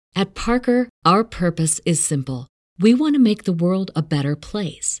At Parker, our purpose is simple. We want to make the world a better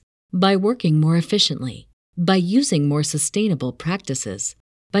place by working more efficiently, by using more sustainable practices,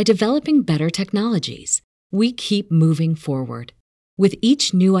 by developing better technologies. We keep moving forward. With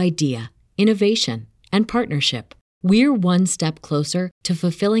each new idea, innovation, and partnership, we're one step closer to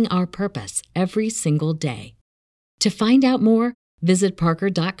fulfilling our purpose every single day. To find out more, visit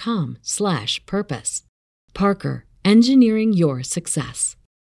parker.com/purpose. Parker, engineering your success.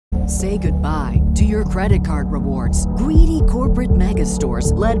 Say goodbye to your credit card rewards. Greedy corporate mega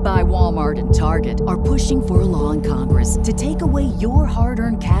stores, led by Walmart and Target, are pushing for a law in Congress to take away your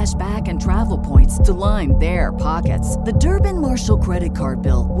hard-earned cash back and travel points to line their pockets. The Durbin-Marshall credit card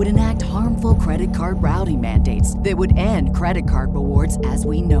bill would enact harmful credit card routing mandates that would end credit card rewards as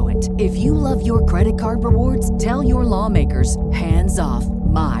we know it. If you love your credit card rewards, tell your lawmakers, hands off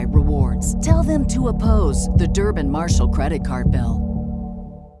my rewards. Tell them to oppose the Durbin-Marshall credit card bill.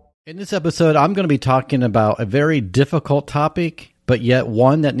 In this episode, I'm going to be talking about a very difficult topic, but yet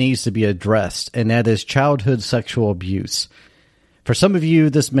one that needs to be addressed, and that is childhood sexual abuse. For some of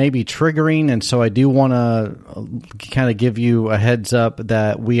you, this may be triggering, and so I do want to kind of give you a heads up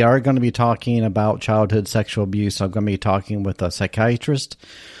that we are going to be talking about childhood sexual abuse. I'm going to be talking with a psychiatrist,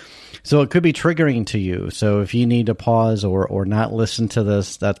 so it could be triggering to you. So if you need to pause or not listen to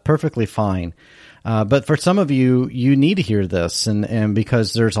this, that's perfectly fine. But for some of you, you need to hear this, and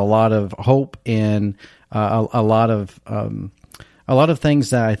because there's a lot of hope and a lot of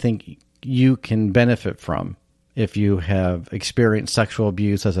things that I think you can benefit from if you have experienced sexual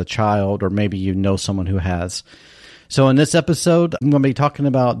abuse as a child, or maybe you know someone who has. So in this episode, I'm going to be talking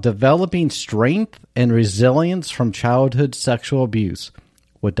about developing strength and resilience from childhood sexual abuse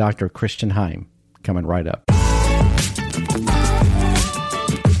with Dr. Christian Heim, coming right up.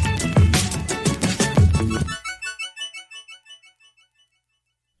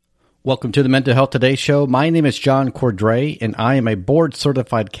 Welcome to the Mental Health Today show. My name is John Cordray, and I am a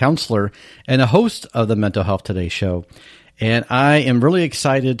board-certified counselor and a host of the Mental Health Today show. And I am really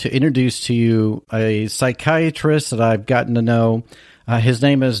excited to introduce to you a psychiatrist that I've gotten to know. His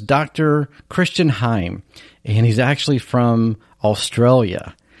name is Dr. Christian Heim, and he's actually from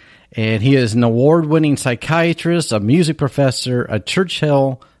Australia. And he is an award-winning psychiatrist, a music professor, a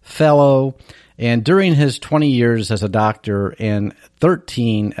Churchill Fellow, and during his 20 years as a doctor and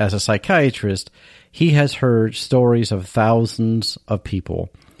 13 as a psychiatrist, he has heard stories of thousands of people.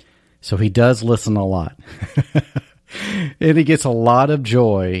 So he does listen a lot. And he gets a lot of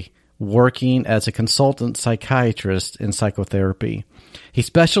joy working as a consultant psychiatrist in psychotherapy. He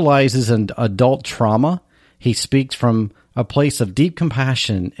specializes in adult trauma. He speaks from a place of deep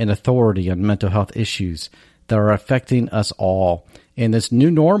compassion and authority on mental health issues that are affecting us all in this new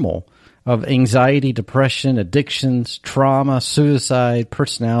normal of anxiety, depression, addictions, trauma, suicide,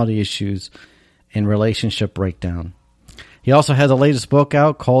 personality issues, and relationship breakdown. He also has the latest book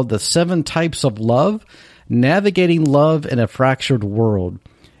out called The 7 Types of Love, Navigating Love in a Fractured World.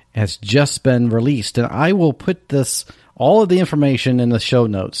 It has just been released, and I will put all of the information in the show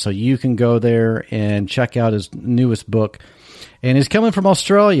notes so you can go there and check out his newest book. And he's coming from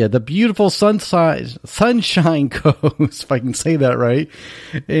Australia, the beautiful Sunshine Coast, if I can say that right.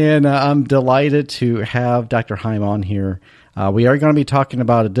 And I'm delighted to have Dr. Heim on here. We are going to be talking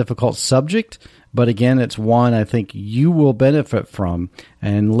about a difficult subject, but again, it's one I think you will benefit from.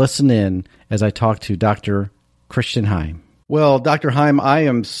 And listen in as I talk to Dr. Christian Heim. Well, Dr. Heim, I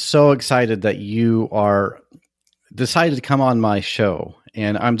am so excited that you are decided to come on my show.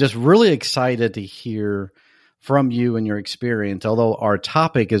 And I'm just really excited to hear from you and your experience, although our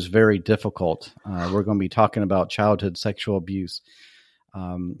topic is very difficult. We're going to be talking about childhood sexual abuse,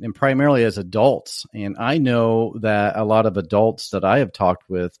 and primarily as adults. And I know that a lot of adults that I have talked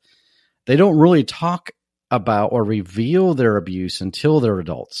with, they don't really talk about or reveal their abuse until they're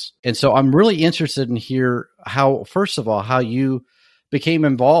adults. And so I'm really interested in hear how, first of all, how you became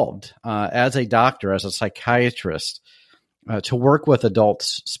involved as a doctor, as a psychiatrist, to work with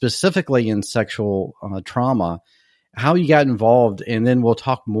adults, specifically in sexual trauma, how you got involved, and then we'll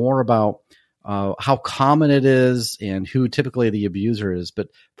talk more about how common it is and who typically the abuser is. But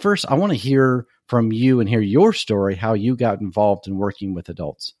first, I want to hear from you and hear your story, how you got involved in working with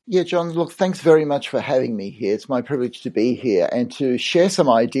adults. Yeah, John, look, thanks very much for having me here. It's my privilege to be here and to share some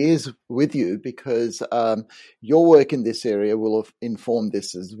ideas with you, because your work in this area will have informed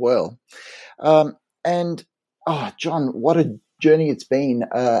this as well. Oh, John, what a journey it's been.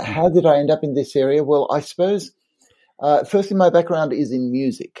 How did I end up in this area? Well, I suppose Firstly, my background is in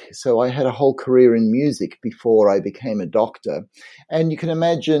music. So I had a whole career in music before I became a doctor. And you can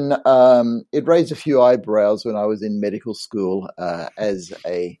imagine it raised a few eyebrows when I was in medical school as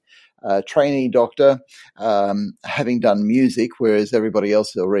a trainee doctor, having done music, whereas everybody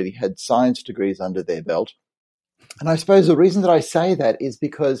else already had science degrees under their belt. And I suppose the reason that I say that is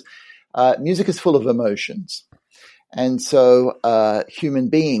because music is full of emotions. And so human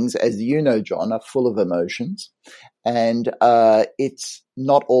beings, as you know, John, are full of emotions. And it's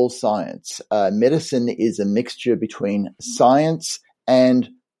not all science. Medicine is a mixture between science and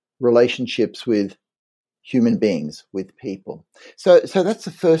relationships with human beings, with people. So that's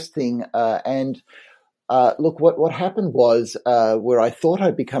the first thing. Look, what happened was where I thought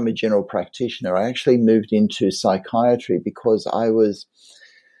I'd become a general practitioner, I actually moved into psychiatry because I was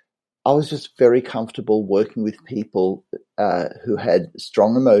just very comfortable working with people who had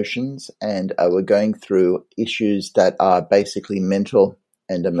strong emotions and were going through issues that are basically mental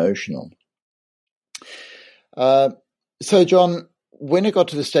and emotional. So, John, when it got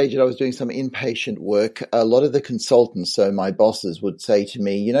to the stage that I was doing some inpatient work, a lot of the consultants, so my bosses, would say to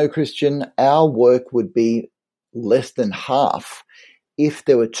me, you know, Christian, our work would be less than half if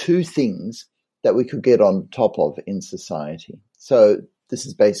there were two things that we could get on top of in society. So this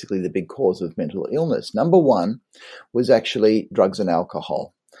is basically the big cause of mental illness. Number one was actually drugs and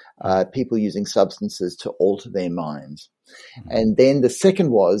alcohol, people using substances to alter their minds. And then the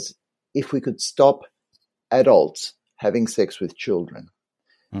second was if we could stop adults having sex with children.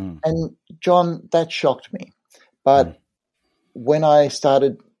 And John, that shocked me. But when I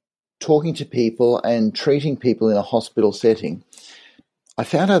started talking to people and treating people in a hospital setting, I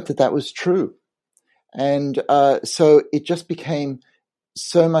found out that that was true. And so it just became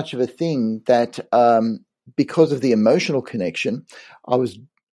so much of a thing that because of the emotional connection, I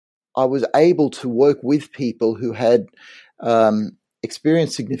was able to work with people who had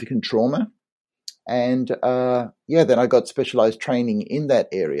experienced significant trauma. And then I got specialized training in that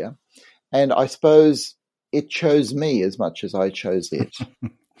area. And I suppose it chose me as much as I chose it.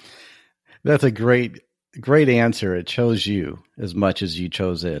 That's a great answer. It chose you as much as you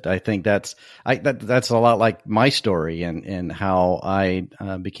chose it. I think that's a lot like my story and how I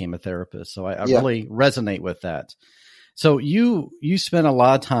became a therapist. So I really resonate with that. So you spent a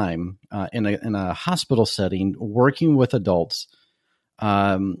lot of time in a hospital setting working with adults.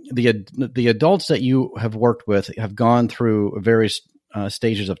 The adults that you have worked with have gone through various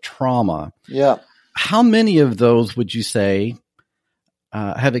stages of trauma. Yeah. How many of those would you say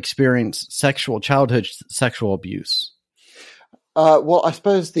have experienced childhood sexual abuse? Well, I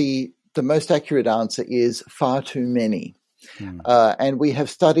suppose the most accurate answer is far too many. And we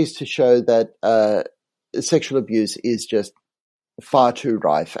have studies to show that sexual abuse is just far too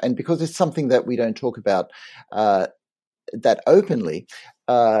rife. And because it's something that we don't talk about that openly,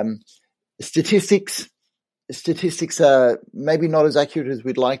 statistics are maybe not as accurate as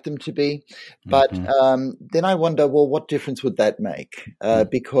we'd like them to be. But then I wonder, well, what difference would that make?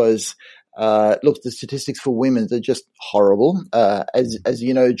 Because look, the statistics for women are just horrible. As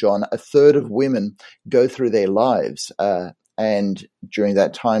you know, John, a third of women go through their lives, and during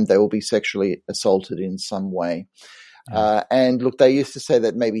that time, they will be sexually assaulted in some way. And look, they used to say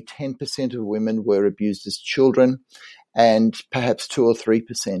that maybe 10% of women were abused as children, and perhaps 2 or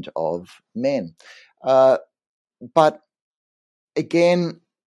 3% of men. But again,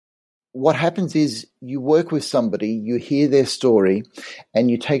 what happens is you work with somebody, you hear their story,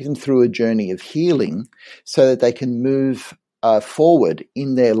 and you take them through a journey of healing so that they can move forward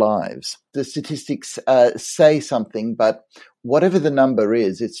in their lives. The statistics say something, but whatever the number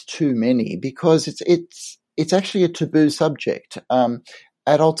is, it's too many because it's actually a taboo subject.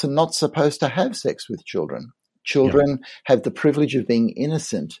 Adults are not supposed to have sex with children. Children have the privilege of being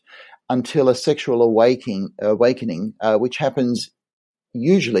innocent until a sexual awakening, which happens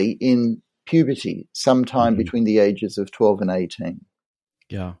usually in puberty, sometime between the ages of 12 and 18.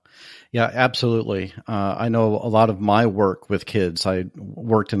 Yeah, absolutely. I know a lot of my work with kids. I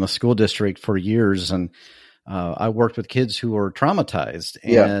worked in the school district for years, and I worked with kids who were traumatized.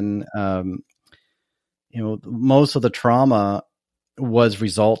 And, most of the trauma was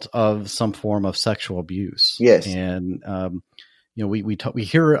result of some form of sexual abuse. Yes. And, we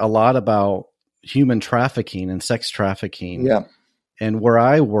hear a lot about human trafficking and sex trafficking. Yeah. And where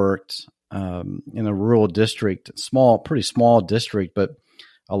I worked in a rural district, pretty small district, but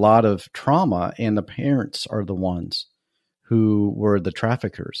a lot of trauma, and the parents are the ones who were the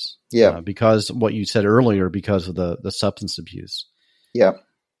traffickers. Yeah. Because what you said earlier, because of the substance abuse. Yeah.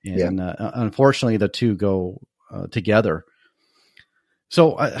 And unfortunately, the two go together.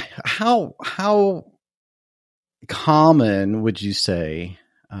 So how common would you say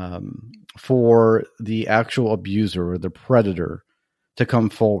for the actual abuser or the predator to come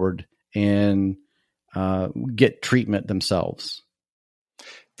forward and get treatment themselves?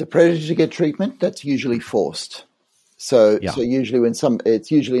 The predator to get treatment, that's usually forced. So usually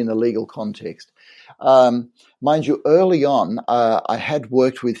it's usually in a legal context. Mind you, early on, I had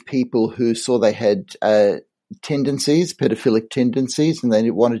worked with people who saw they had tendencies, pedophilic tendencies, and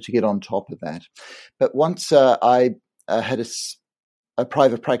they wanted to get on top of that. But once I had a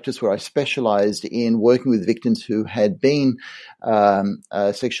private practice where I specialized in working with victims who had been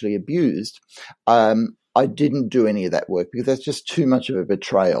sexually abused, I didn't do any of that work because that's just too much of a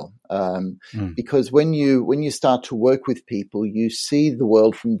betrayal. Because when you start to work with people, you see the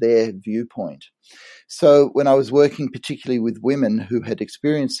world from their viewpoint. So when I was working particularly with women who had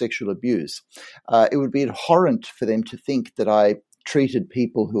experienced sexual abuse, it would be abhorrent for them to think that I treated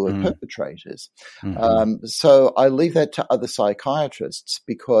people who are perpetrators. So I leave that to other psychiatrists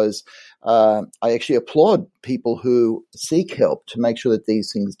because I actually applaud people who seek help to make sure that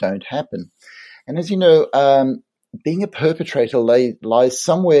these things don't happen. And as you know, being a perpetrator lies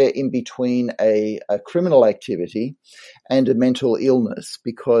somewhere in between a criminal activity and a mental illness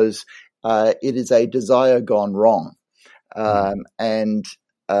because it is a desire gone wrong. So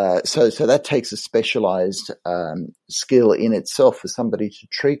that takes a specialized skill in itself for somebody to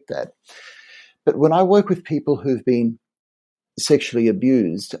treat that. But when I work with people who've been sexually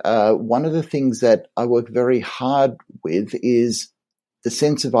abused, one of the things that I work very hard with is the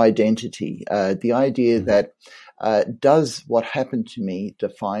sense of identity, the idea that does what happened to me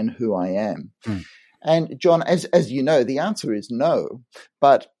define who I am? And John, as you know, the answer is no.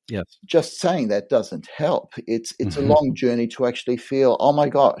 But just saying that doesn't help. It's a long journey to actually feel, oh my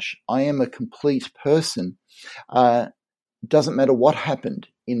gosh, I am a complete person. Doesn't matter what happened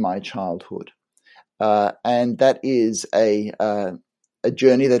in my childhood. And that is a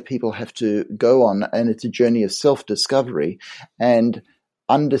journey that people have to go on, and it's a journey of self-discovery and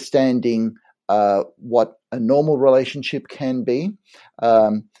understanding what a normal relationship can be,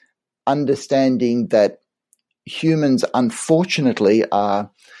 understanding that humans, unfortunately,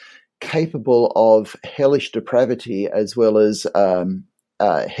 are capable of hellish depravity as well as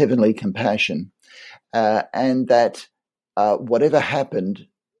heavenly compassion, and that whatever happened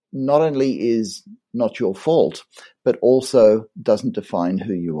not only is not your fault, but also doesn't define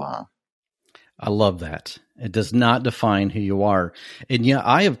who you are. I love that. It does not define who you are. And yeah,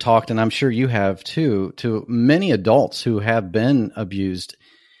 I have talked, and I'm sure you have too, to many adults who have been abused,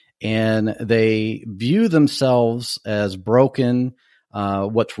 and they view themselves as broken.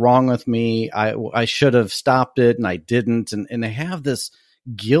 What's wrong with me? I should have stopped it, and I didn't. And they have this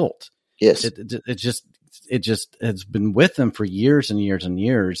guilt. Yes. It just has been with them for years and years and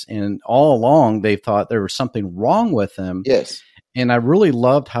years. And all along, they thought there was something wrong with them. Yes. And I really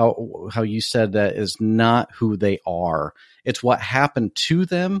loved how you said that is not who they are. It's what happened to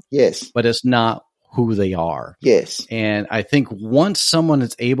them. Yes. But it's not who they are. Yes. And I think once someone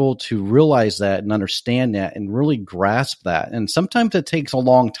is able to realize that and understand that and really grasp that, and sometimes it takes a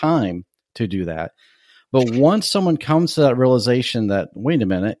long time to do that. But once someone comes to that realization that, wait a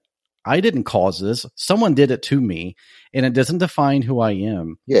minute, I didn't cause this. Someone did it to me, and it doesn't define who I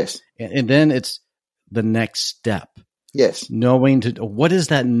am. Yes. And then it's the next step. Yes. Knowing what is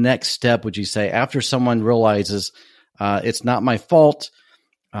that next step, would you say, after someone realizes it's not my fault,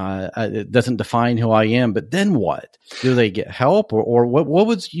 it doesn't define who I am, but then what? Do they get help? Or what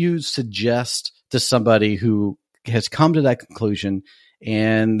would you suggest to somebody who has come to that conclusion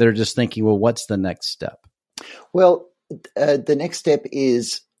and they're just thinking, well, what's the next step? Well, the next step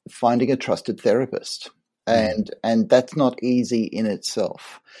is finding a trusted therapist. And that's not easy in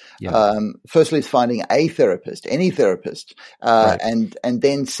itself. Yeah. Firstly, it's finding a therapist, any therapist, right. and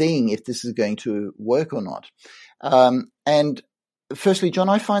then seeing if this is going to work or not. And firstly, John,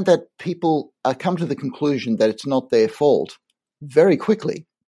 I find that people come to the conclusion that it's not their fault very quickly,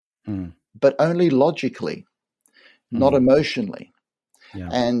 but only logically, not emotionally. Yeah.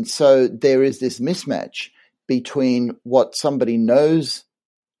 And so there is this mismatch between what somebody knows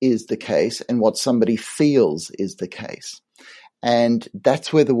is the case and what somebody feels is the case. And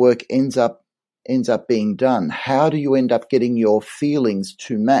that's where the work ends up being done. How do you end up getting your feelings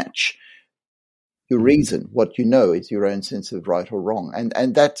to match your reason? What you know is your own sense of right or wrong.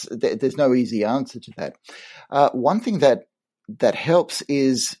 And there's no easy answer to that. One thing that helps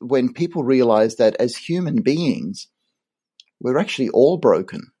is when people realize that as human beings, we're actually all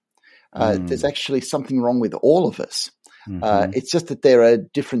broken. There's actually something wrong with all of us. It's just that there are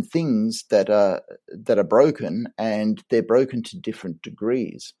different things that are broken, and they're broken to different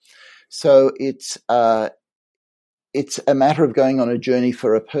degrees. So it's it's a matter of going on a journey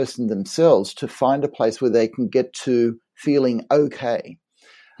for a person themselves to find a place where they can get to feeling okay,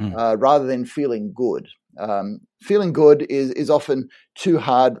 rather than feeling good. Feeling good is often too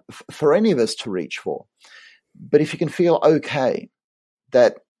hard for any of us to reach for. But if you can feel okay,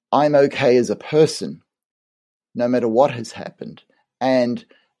 that I'm okay as a person, no matter what has happened, and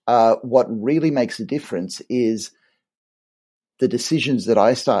what really makes a difference is the decisions that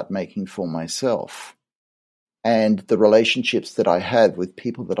I start making for myself and the relationships that I have with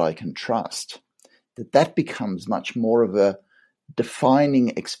people that I can trust, that becomes much more of a defining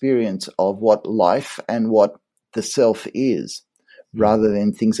experience of what life and what the self is, rather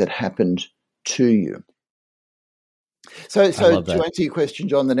than things that happened to you. So to answer your question,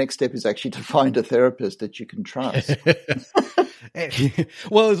 John, the next step is actually to find a therapist that you can trust.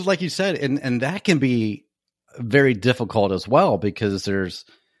 Well, it's like you said, and that can be very difficult as well, because there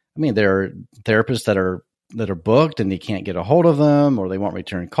are therapists that are booked and you can't get a hold of them, or they won't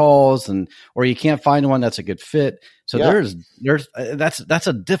return calls, or you can't find one that's a good fit. So that's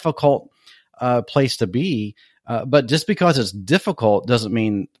a difficult place to be. But just because it's difficult doesn't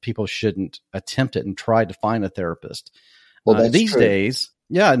mean people shouldn't attempt it and try to find a therapist. Well, that's these true. days,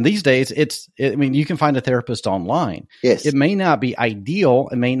 you can find a therapist online. Yes. It may not be ideal.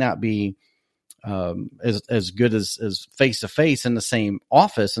 It may not be as good as face-to-face in the same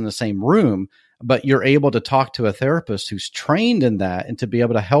office, in the same room, but you're able to talk to a therapist who's trained in that and to be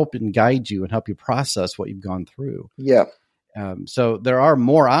able to help and guide you and help you process what you've gone through. Yeah. So there are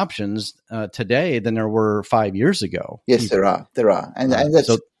more options today than there were 5 years ago. Yes, there are. And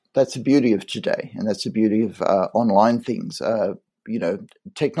that's the beauty of today. And that's the beauty of online things.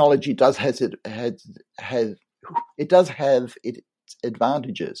 Technology does have its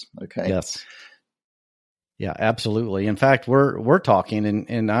advantages. Okay. Yes. Yeah, absolutely. In fact, we're talking,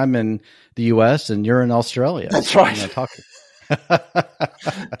 and I'm in the U.S. and you're in Australia. That's right.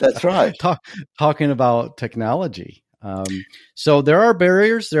 That's right. Talking about technology. So there are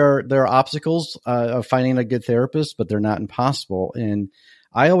barriers, there are obstacles of finding a good therapist, but they're not impossible. And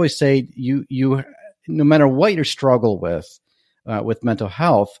I always say, you no matter what you struggle with mental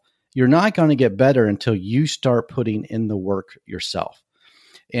health, you're not going to get better until you start putting in the work yourself.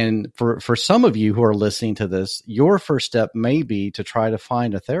 And for some of you who are listening to this, your first step may be to try to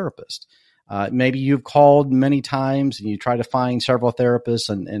find a therapist. Maybe you've called many times and you try to find several therapists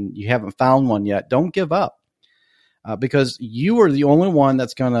and you haven't found one yet. Don't give up, because you are the only one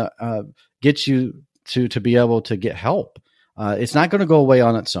that's going to get you to be able to get help. It's not going to go away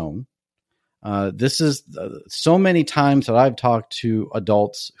on its own. This is so many times that I've talked to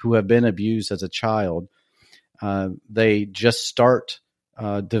adults who have been abused as a child. They just start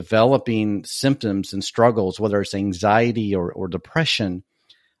developing symptoms and struggles, whether it's anxiety or depression,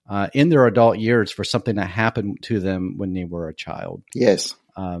 in their adult years for something that happened to them when they were a child. Yes.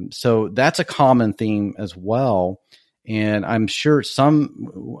 So that's a common theme as well. And I'm sure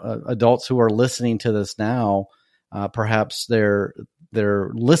some adults who are listening to this now, perhaps they're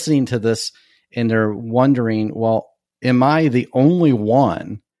listening to this and they're wondering, well, am I the only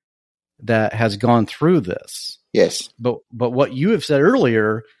one that has gone through this? Yes. But what you have said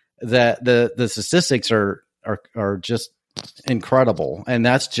earlier, that the statistics are just incredible, and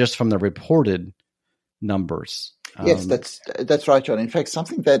that's just from the reported numbers. Yes, that's right, John. In fact,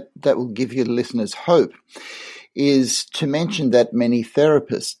 something that will give your listeners hope is to mention that many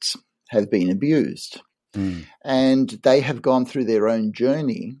therapists have been abused, and they have gone through their own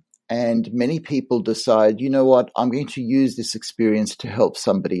journey. And many people decide, you know what, I'm going to use this experience to help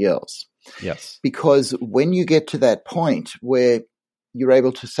somebody else. Yes. Because when you get to that point where you're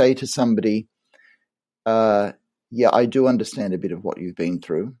able to say to somebody, yeah, I do understand a bit of what you've been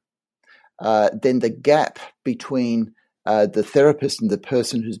through, then the gap between the therapist and the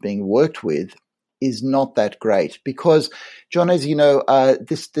person who's being worked with is not that great. Because, John, as you know,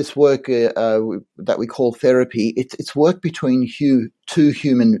 this work that we call therapy, it's work between two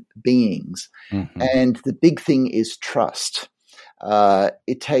human beings. Mm-hmm. And the big thing is trust.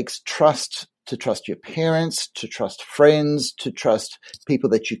 It takes trust to trust your parents, to trust friends, to trust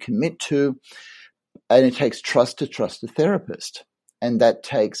people that you commit to. And it takes trust to trust a therapist. And that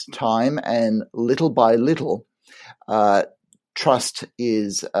takes time, and little by little, trust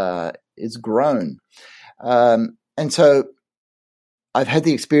is grown. And so I've had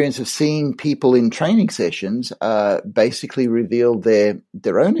the experience of seeing people in training sessions basically reveal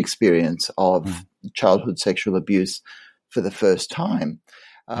their own experience of childhood sexual abuse for the first time.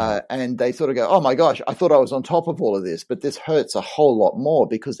 And they sort of go, oh my gosh, I thought I was on top of all of this, but this hurts a whole lot more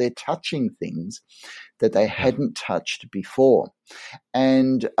because they're touching things that they hadn't touched before.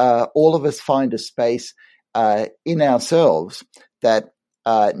 And all of us find a space in ourselves that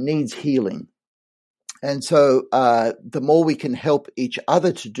needs healing. And so the more we can help each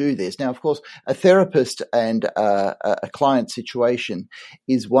other to do this. Now, of course, a therapist and a client situation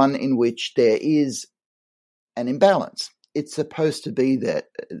is one in which there is an imbalance. It's supposed to be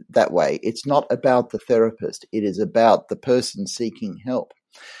that way. It's not about the therapist. It is about the person seeking help.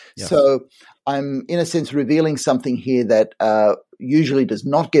 Yes. So I'm, in a sense, revealing something here that usually does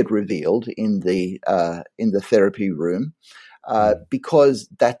not get revealed in the therapy room because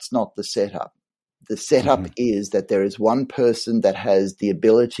that's not the setup. The setup is that there is one person that has the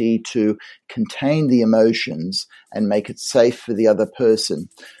ability to contain the emotions and make it safe for the other person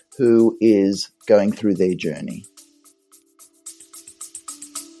who is going through their journey.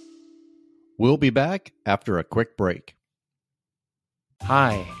 We'll be back after a quick break.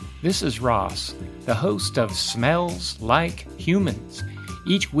 Hi, this is Ross, the host of Smells Like Humans.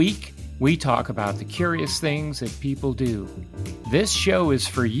 Each week, we talk about the curious things that people do. This show is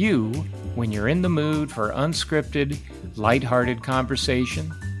for you when you're in the mood for unscripted, lighthearted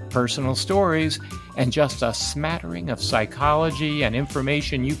conversation, personal stories, and just a smattering of psychology and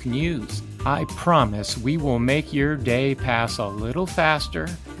information you can use. I promise we will make your day pass a little faster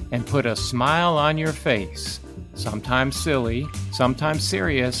and put a smile on your face. Sometimes silly, sometimes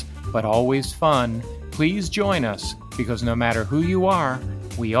serious, but always fun. Please join us, because no matter who you are,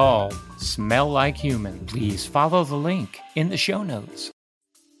 we all smell like human. Please follow the link in the show notes.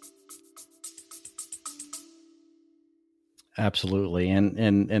 Absolutely.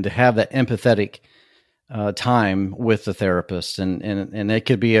 And to have that empathetic time with the therapist, and it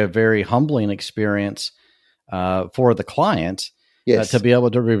could be a very humbling experience for the client. Yes. To be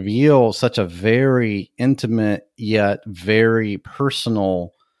able to reveal such a very intimate yet very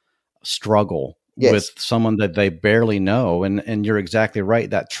personal struggle with someone that they barely know. And you're exactly right.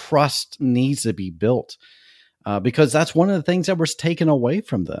 That trust needs to be built because that's one of the things that was taken away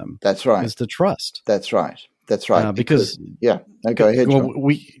from them. That's right. Is the trust. That's right. That's right. Because no, go ahead.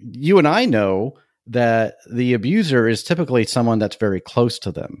 Well, you and I know that the abuser is typically someone that's very close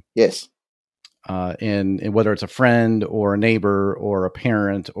to them. Yes. And whether it's a friend or a neighbor or a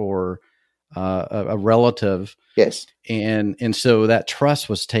parent or a relative. Yes. And so that trust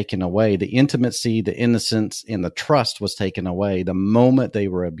was taken away. The intimacy, the innocence, and the trust was taken away the moment they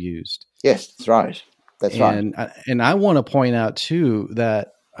were abused. Yes, that's right. That's right. And I want to point out too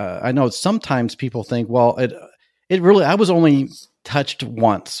that I know sometimes people think, well, it really, I was only touched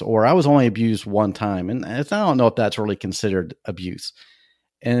once, or I was only abused one time. And I don't know if that's really considered abuse.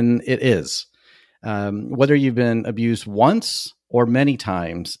 And it is. Whether you've been abused once or many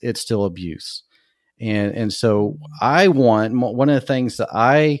times, it's still abuse. And so one of the things that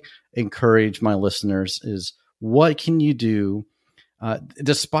I encourage my listeners is, what can you do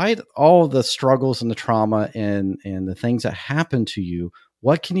despite all the struggles and the trauma and the things that happen to you?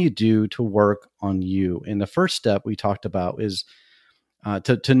 What can you do to work on you? And the first step we talked about is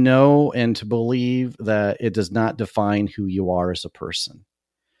to know and to believe that it does not define who you are as a person.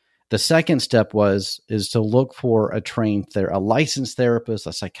 The second step is to look for a licensed therapist,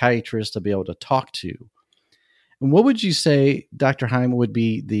 a psychiatrist to be able to talk to. And what would you say, Dr. Heim, would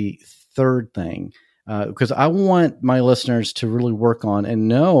be the third thing? Because I want my listeners to really work on and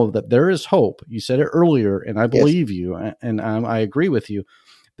know that there is hope. You said it earlier, and I believe you, and I agree with you.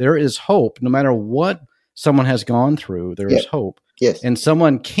 There is hope. No matter what someone has gone through, there is hope. Yes. And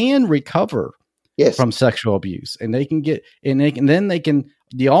someone can recover from sexual abuse, and they can get,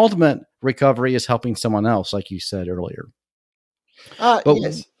 the ultimate recovery is helping someone else, like you said earlier.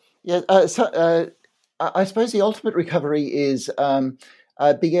 Yes. So I suppose the ultimate recovery is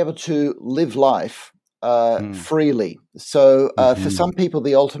being able to live life freely. So for some people,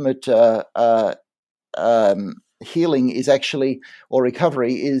 the ultimate healing is actually, or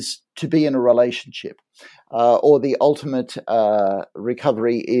recovery is to be in a relationship, or the ultimate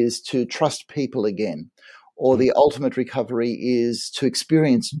recovery is to trust people again, or the ultimate recovery is to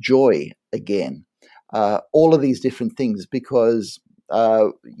experience joy again. All of these different things, because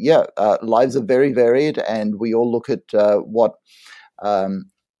lives are very varied, and we all look at what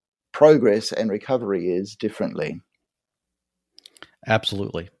progress and recovery is differently.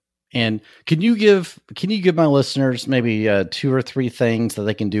 Absolutely. And can you give my listeners maybe 2 or 3 things that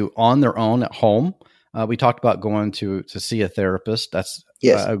they can do on their own at home? We talked about going to see a therapist. That's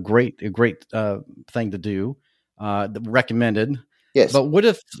a great thing to do. Recommended. Yes. But what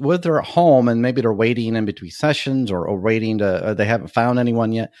if they're at home and maybe they're waiting in between sessions or waiting they haven't found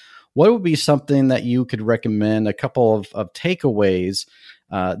anyone yet? What would be something that you could recommend, a couple of takeaways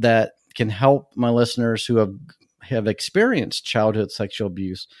that can help my listeners who have experienced childhood sexual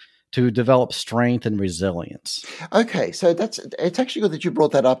abuse to develop strength and resilience? Okay, so it's actually good that you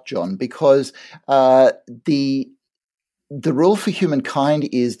brought that up, John, because the rule for humankind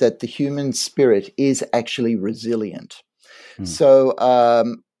is that the human spirit is actually resilient. So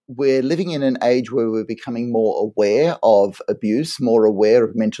we're living in an age where we're becoming more aware of abuse, more aware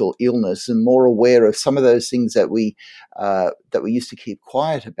of mental illness, and more aware of some of those things that we used to keep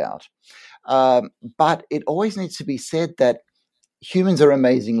quiet about. But it always needs to be said that humans are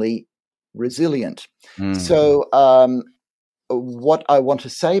amazingly resilient. So what I want to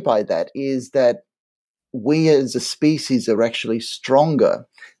say by that is that we as a species are actually stronger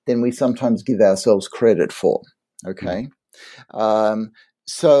than we sometimes give ourselves credit for. Okay.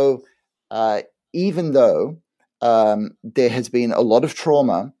 So even though there has been a lot of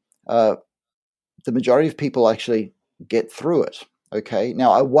trauma, the majority of people actually get through it. Okay.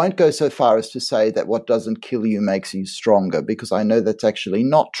 Now, I won't go so far as to say that what doesn't kill you makes you stronger, because I know that's actually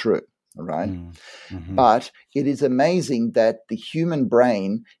not true. All right. But it is amazing that the human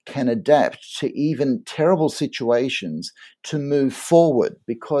brain can adapt to even terrible situations to move forward,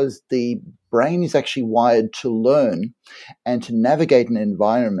 because the brain is actually wired to learn and to navigate an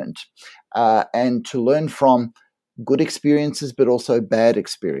environment and to learn from good experiences, but also bad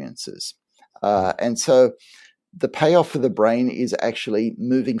experiences. And so the payoff for the brain is actually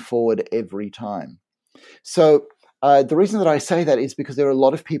moving forward every time. So the reason that I say that is because there are a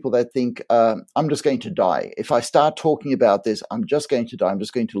lot of people that think, I'm just going to die. If I start talking about this, I'm just going to die. I'm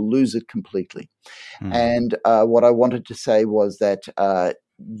just going to lose it completely. And what I wanted to say was that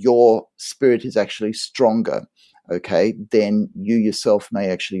your spirit is actually stronger, okay, than you yourself may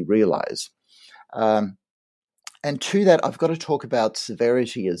actually realize. And to that, I've got to talk about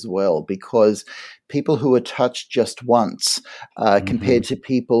severity as well, because people who are touched just once compared to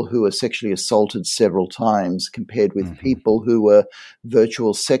people who are sexually assaulted several times, compared with people who were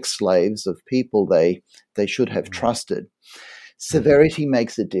virtual sex slaves of people they should have trusted. Severity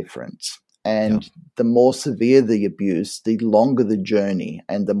makes a difference. And the more severe the abuse, the longer the journey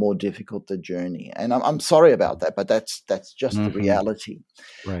and the more difficult the journey. And I'm sorry about that, but that's just the reality.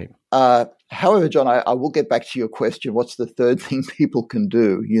 Right. However, John, I will get back to your question. What's the third thing people can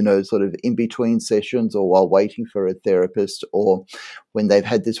do, sort of in between sessions or while waiting for a therapist or when they've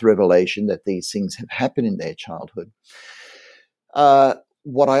had this revelation that these things have happened in their childhood?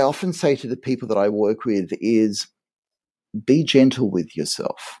 What I often say to the people that I work with is be gentle with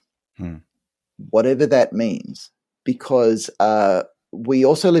yourself. Whatever that means, because we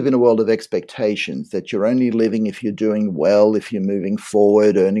also live in a world of expectations that you're only living if you're doing well, if you're moving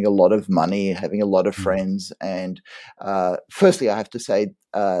forward, earning a lot of money, having a lot of friends. And firstly, I have to say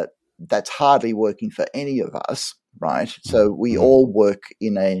that's hardly working for any of us, right? So we all work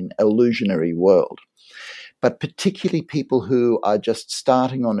in an illusionary world. But particularly people who are just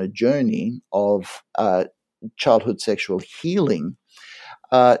starting on a journey of childhood sexual healing,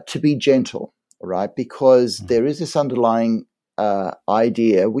 to be gentle. Right, because there is this underlying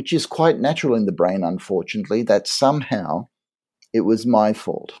idea, which is quite natural in the brain, unfortunately, that somehow it was my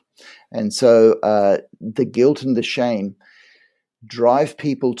fault. And so the guilt and the shame drive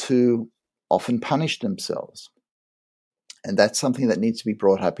people to often punish themselves. And that's something that needs to be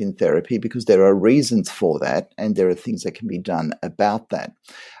brought up in therapy, because there are reasons for that and there are things that can be done about that.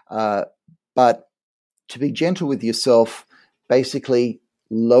 But to be gentle with yourself, basically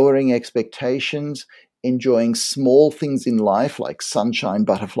lowering expectations, enjoying small things in life like sunshine,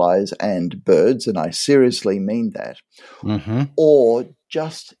 butterflies, and birds, and I seriously mean that, or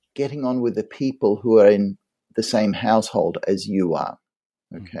just getting on with the people who are in the same household as you are.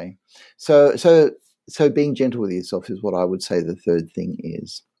 Okay, so being gentle with yourself is what I would say the third thing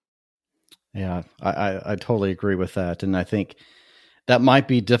is. Yeah, I totally agree with that, and I think that might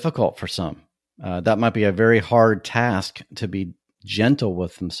be difficult for some. That might be a very hard task, to be gentle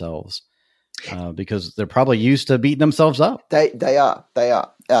with themselves, because they're probably used to beating themselves up. They are.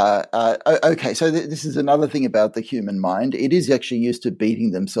 Okay, so this is another thing about the human mind. It is actually used to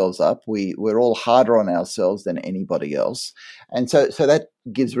beating themselves up. We're all harder on ourselves than anybody else, and so that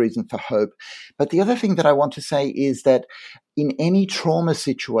gives reason for hope. But the other thing that I want to say is that in any trauma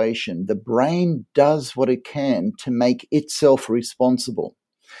situation, the brain does what it can to make itself responsible.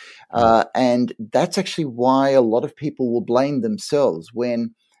 And that's actually why a lot of people will blame themselves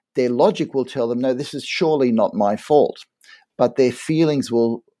when their logic will tell them, no, this is surely not my fault. But their feelings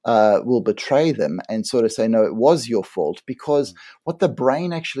will betray them and sort of say, no, it was your fault, because what the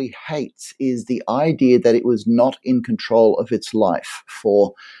brain actually hates is the idea that it was not in control of its life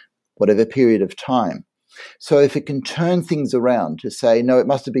for whatever period of time. So if it can turn things around to say, no, it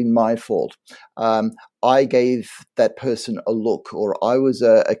must have been my fault. I gave that person a look, or I was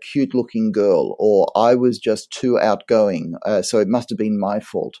a cute looking girl, or I was just too outgoing. So it must have been my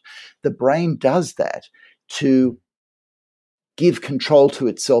fault. The brain does that to give control to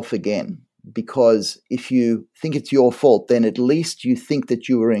itself again. Because if you think it's your fault, then at least you think that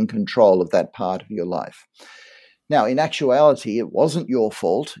you were in control of that part of your life. Now, in actuality, it wasn't your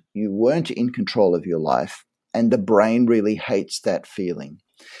fault. You weren't in control of your life, and the brain really hates that feeling.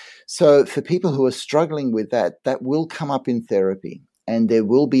 So for people who are struggling with that, that will come up in therapy, and there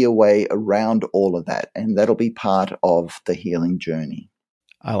will be a way around all of that, and that'll be part of the healing journey.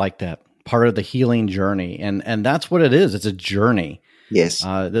 I like that. Part of the healing journey. And that's what it is. It's a journey. Yes.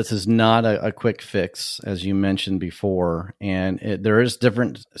 This is not a quick fix, as you mentioned before. And there is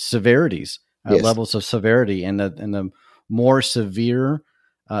different severities, Yes. levels of severity. And the more severe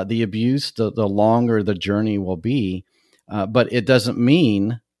the abuse, the longer the journey will be. But it doesn't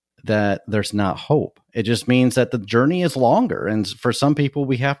mean that there's not hope. It just means that the journey is longer. And for some people,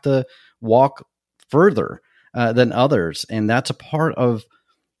 we have to walk further than others. And that's a part of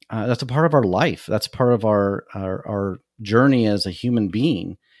our life. That's part of our journey as a human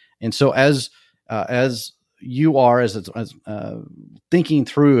being. And so as you are, as thinking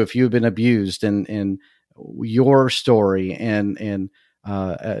through if you've been abused and your story and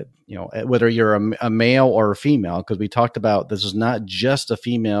whether you're a male or a female, because we talked about this is not just a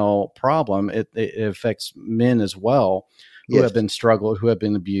female problem. It affects men as well who Yes. have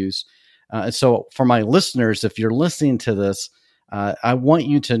been abused. And so for my listeners, if you're listening to this, I want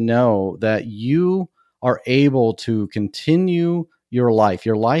you to know that you are able to continue your life.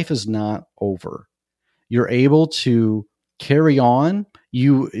 Your life is not over. You're able to carry on.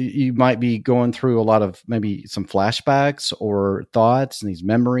 You might be going through a lot of maybe some flashbacks or thoughts and these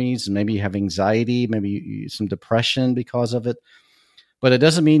memories, and maybe you have anxiety, maybe some depression because of it. But it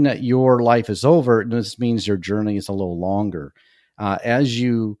doesn't mean that your life is over. It just means your journey is a little longer. As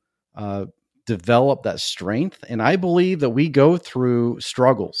you develop that strength. And I believe that we go through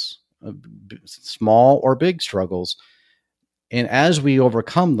struggles, small or big struggles. And as we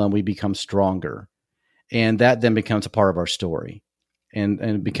overcome them, we become stronger. And that then becomes a part of our story and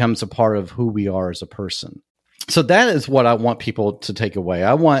it becomes a part of who we are as a person. So that is what I want people to take away.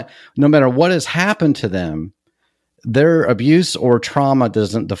 I want, no matter what has happened to them, their abuse or trauma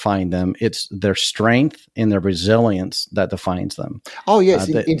doesn't define them. It's their strength and their resilience that defines them. Oh, yes.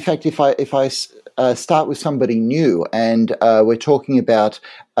 In fact, if I start with somebody new and we're talking about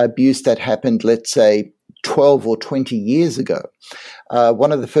abuse that happened, let's say, 12 or 20 years ago,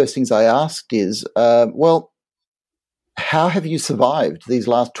 one of the first things I asked is, well, how have you survived these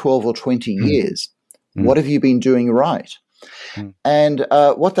last 12 or 20 years? What have you been doing right? And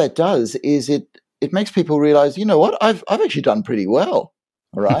what that does is it makes people realize, you know what, I've actually done pretty well.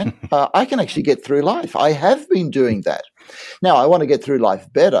 All right. I can actually get through life. I have been doing that. Now, I want to get through life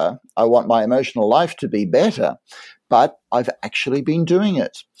better. I want my emotional life to be better, but I've actually been doing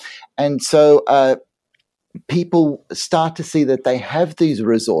it. And so people start to see that they have these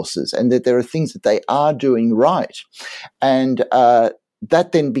resources and that there are things that they are doing right. And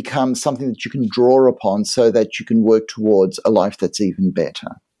that then becomes something that you can draw upon so that you can work towards a life that's even better.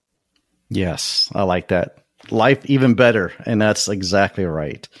 Yes, I like that. Life even better. And that's exactly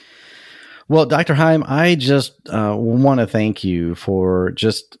right. Well, Dr. Heim, I just want to thank you for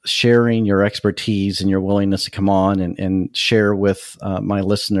just sharing your expertise and your willingness to come on and share with my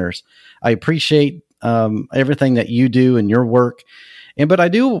listeners. I appreciate everything that you do in your work. But I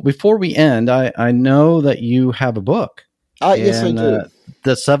do, before we end, I know that you have a book. Yes, I do.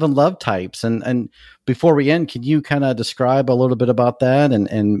 The 7 Love Types. And before we end, can you kind of describe a little bit about that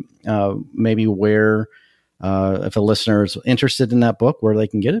and maybe where, if a listener is interested in that book, where they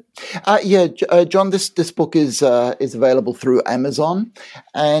can get it? John, this book is available through Amazon.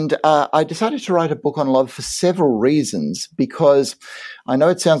 And I decided to write a book on love for several reasons, because I know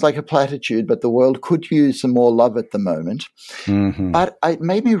it sounds like a platitude, but the world could use some more love at the moment. Mm-hmm. But it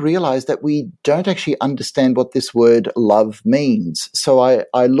made me realize that we don't actually understand what this word love means. So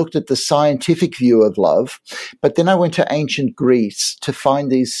I looked at the scientific view of love, but then I went to ancient Greece to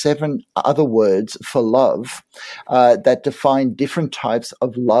find these 7 other words for love love that define different types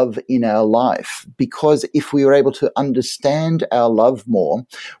of love in our life. Because if we were able to understand our love more,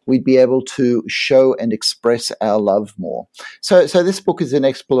 we'd be able to show and express our love more. So this book is an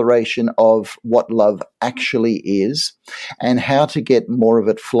exploration of what love actually is and how to get more of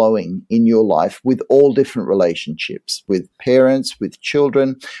it flowing in your life with all different relationships, with parents, with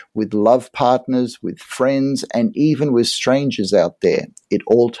children, with love partners, with friends, and even with strangers out there. It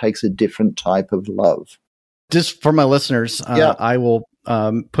all takes a different type of love. Just for my listeners, I will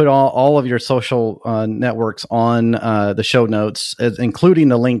put all of your social networks on the show notes, including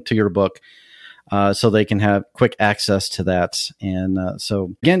the link to your book, so they can have quick access to that. And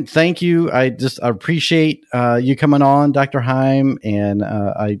so, again, thank you. I appreciate you coming on, Dr. Heim, and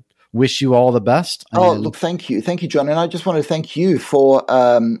I wish you all the best. Oh, look, thank you, John. And I just want to thank you for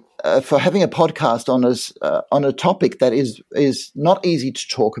having a podcast on a topic that is not easy to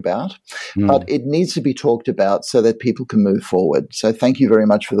talk about, but it needs to be talked about so that people can move forward. So thank you very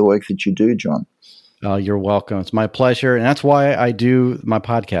much for the work that you do, John. You're welcome. It's my pleasure. And that's why I do my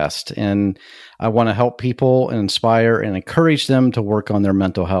podcast. And I want to help people and inspire and encourage them to work on their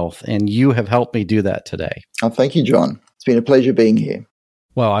mental health. And you have helped me do that today. Oh, thank you, John. It's been a pleasure being here.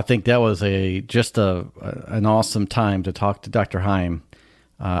 Well, I think that was an awesome time to talk to Dr. Heim.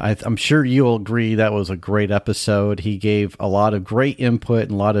 I'm sure you'll agree that was a great episode. He gave a lot of great input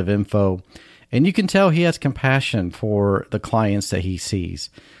and a lot of info. And you can tell he has compassion for the clients that he sees.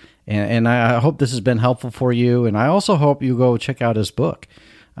 And I hope this has been helpful for you. And I also hope you go check out his book,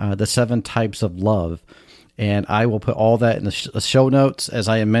 The 7 Types of Love. And I will put all that in the show notes, as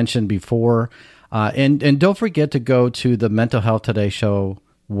I mentioned before. And don't forget to go to the Mental Health Today Show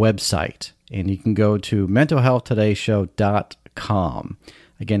website. And you can go to mentalhealthtodayshow.com.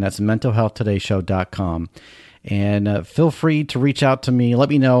 Again, that's mentalhealthtodayshow.com. And feel free to reach out to me. Let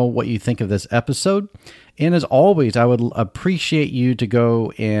me know what you think of this episode. And as always, I would appreciate you to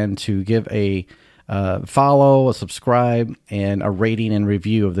go and to give a follow, a subscribe, and a rating and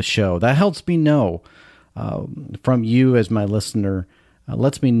review of the show. That helps me know from you as my listener,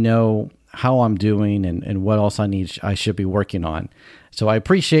 lets me know how I'm doing and what else I should be working on. So I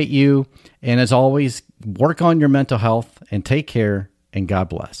appreciate you. And as always, work on your mental health and take care, and God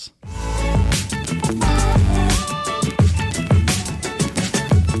bless.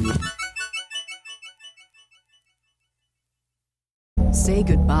 Say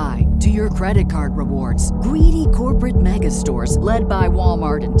goodbye to your credit card rewards. Greedy corporate mega stores, led by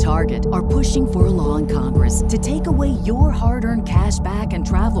Walmart and Target, are pushing for a law in Congress to take away your hard-earned cash back and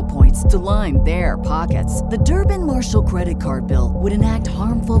travel points to line their pockets. The Durbin-Marshall credit card bill would enact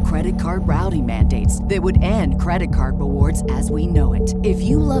harmful credit card routing mandates that would end credit card rewards as we know it. If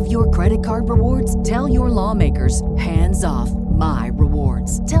you love your credit card rewards, tell your lawmakers, hands off my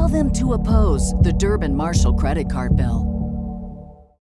rewards. Tell them to oppose the Durbin-Marshall credit card bill.